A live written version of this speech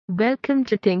Welcome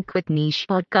to Think with Niche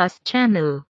podcast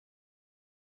channel.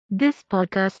 This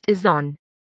podcast is on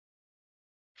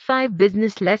 5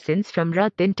 business lessons from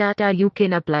Ratan Tata you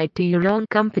can apply to your own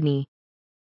company.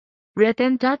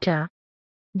 Ratan Tata,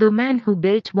 the man who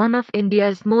built one of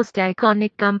India's most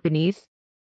iconic companies,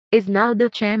 is now the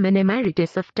chairman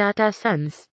emeritus of Tata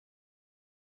Sons.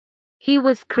 He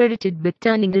was credited with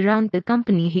turning around the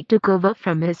company he took over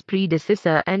from his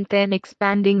predecessor and then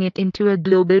expanding it into a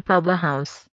global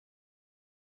powerhouse.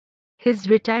 His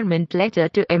retirement letter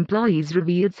to employees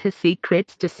reveals his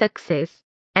secrets to success,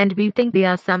 and we think they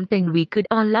are something we could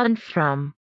all learn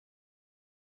from.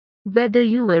 Whether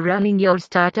you are running your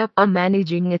startup or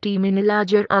managing a team in a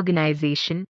larger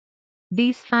organization,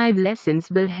 these 5 lessons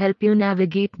will help you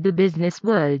navigate the business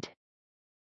world.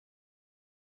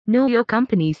 Know your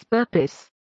company's purpose.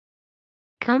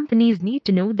 Companies need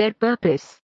to know their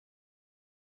purpose.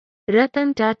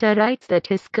 Ratan Tata writes that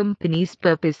his company's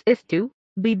purpose is to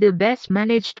be the best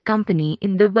managed company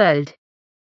in the world.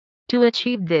 To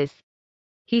achieve this,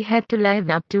 he had to live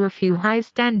up to a few high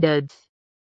standards.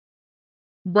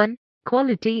 1.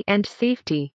 Quality and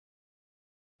safety.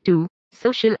 2.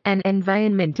 Social and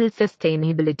environmental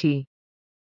sustainability.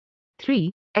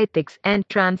 3. Ethics and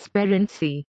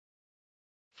transparency.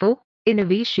 4.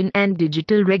 Innovation and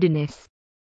digital readiness.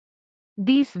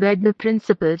 These were the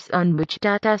principles on which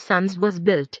Tata Sons was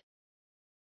built.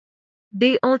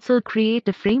 They also create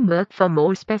a framework for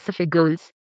more specific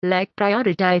goals, like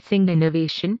prioritizing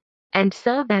innovation, and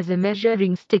serve as a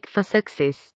measuring stick for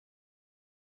success.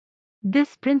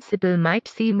 This principle might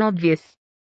seem obvious,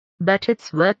 but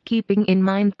it's worth keeping in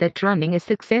mind that running a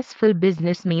successful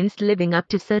business means living up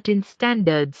to certain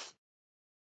standards.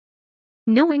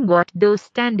 Knowing what those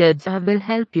standards are will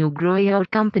help you grow your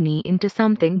company into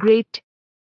something great.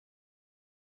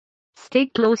 Stay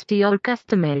close to your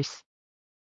customers.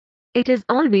 It is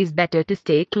always better to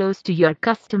stay close to your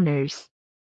customers.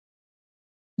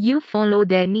 You follow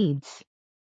their needs.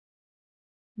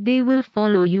 They will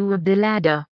follow you up the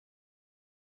ladder.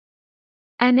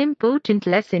 An important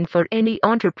lesson for any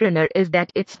entrepreneur is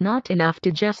that it's not enough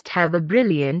to just have a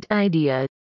brilliant idea.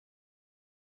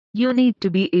 You need to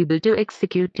be able to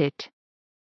execute it.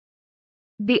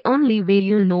 The only way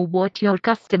you'll know what your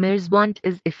customers want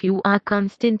is if you are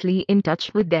constantly in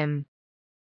touch with them.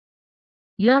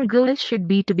 Your goal should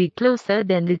be to be closer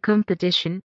than the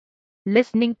competition,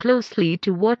 listening closely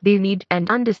to what they need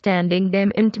and understanding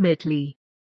them intimately.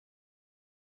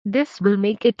 This will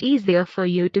make it easier for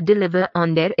you to deliver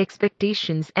on their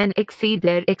expectations and exceed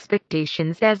their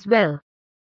expectations as well.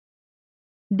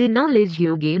 The knowledge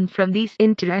you gain from these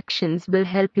interactions will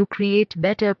help you create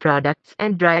better products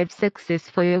and drive success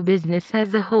for your business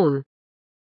as a whole.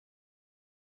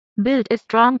 Build a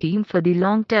strong team for the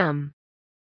long term.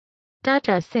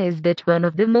 Tata says that one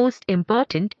of the most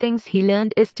important things he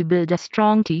learned is to build a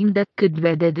strong team that could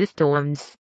weather the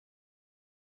storms.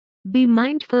 Be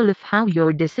mindful of how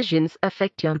your decisions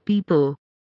affect your people,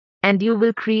 and you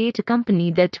will create a company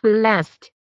that will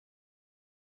last.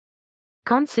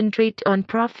 Concentrate on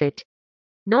profit,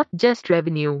 not just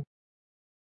revenue.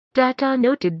 Tata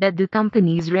noted that the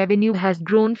company's revenue has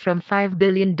grown from $5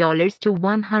 billion to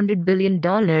 $100 billion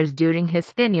during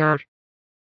his tenure.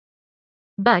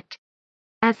 But,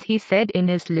 as he said in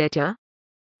his letter,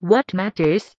 what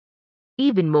matters,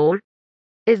 even more,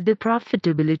 is the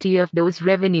profitability of those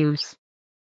revenues.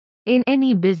 In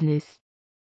any business,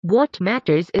 what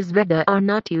matters is whether or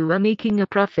not you are making a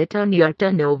profit on your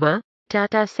turnover,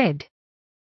 Tata said.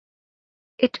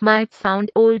 It might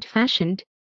sound old-fashioned,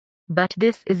 but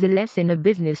this is a lesson a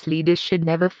business leader should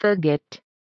never forget.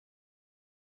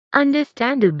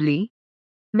 Understandably,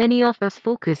 many of us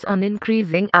focus on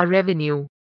increasing our revenue,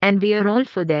 and we are all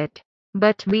for that,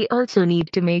 but we also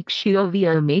need to make sure we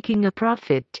are making a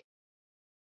profit.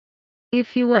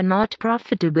 If you are not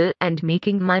profitable and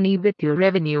making money with your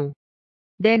revenue,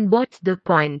 then what's the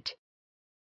point?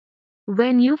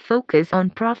 When you focus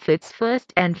on profits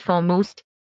first and foremost,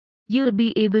 you'll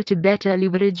be able to better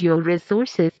leverage your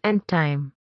resources and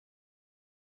time.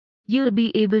 You'll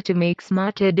be able to make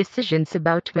smarter decisions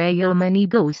about where your money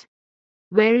goes,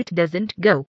 where it doesn't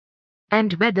go,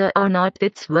 and whether or not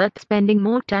it's worth spending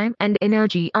more time and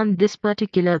energy on this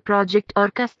particular project or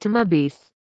customer base.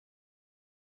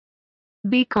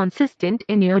 Be consistent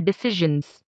in your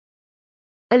decisions.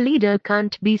 A leader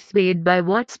can't be swayed by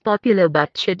what's popular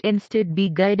but should instead be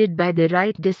guided by the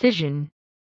right decision.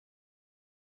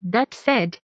 That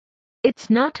said, it's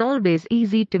not always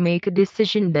easy to make a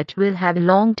decision that will have a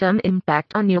long-term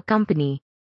impact on your company.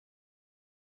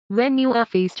 When you are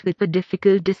faced with a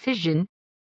difficult decision,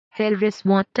 here is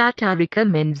what Tata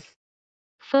recommends.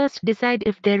 First decide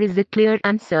if there is a clear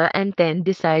answer and then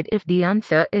decide if the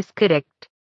answer is correct.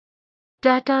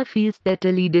 Tata feels that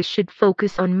a leader should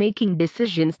focus on making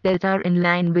decisions that are in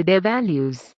line with their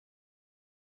values.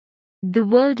 The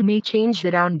world may change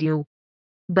around you,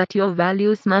 but your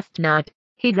values must not,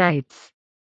 he writes.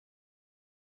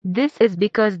 This is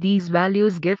because these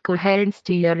values give coherence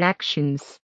to your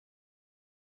actions.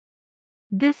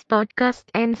 This podcast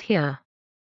ends here.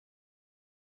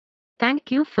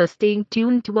 Thank you for staying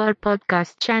tuned to our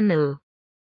podcast channel.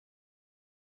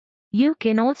 You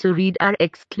can also read our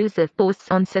exclusive posts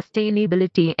on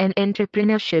sustainability and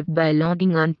entrepreneurship by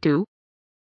logging on to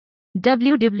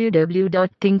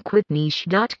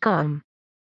www.thinkwithniche.com.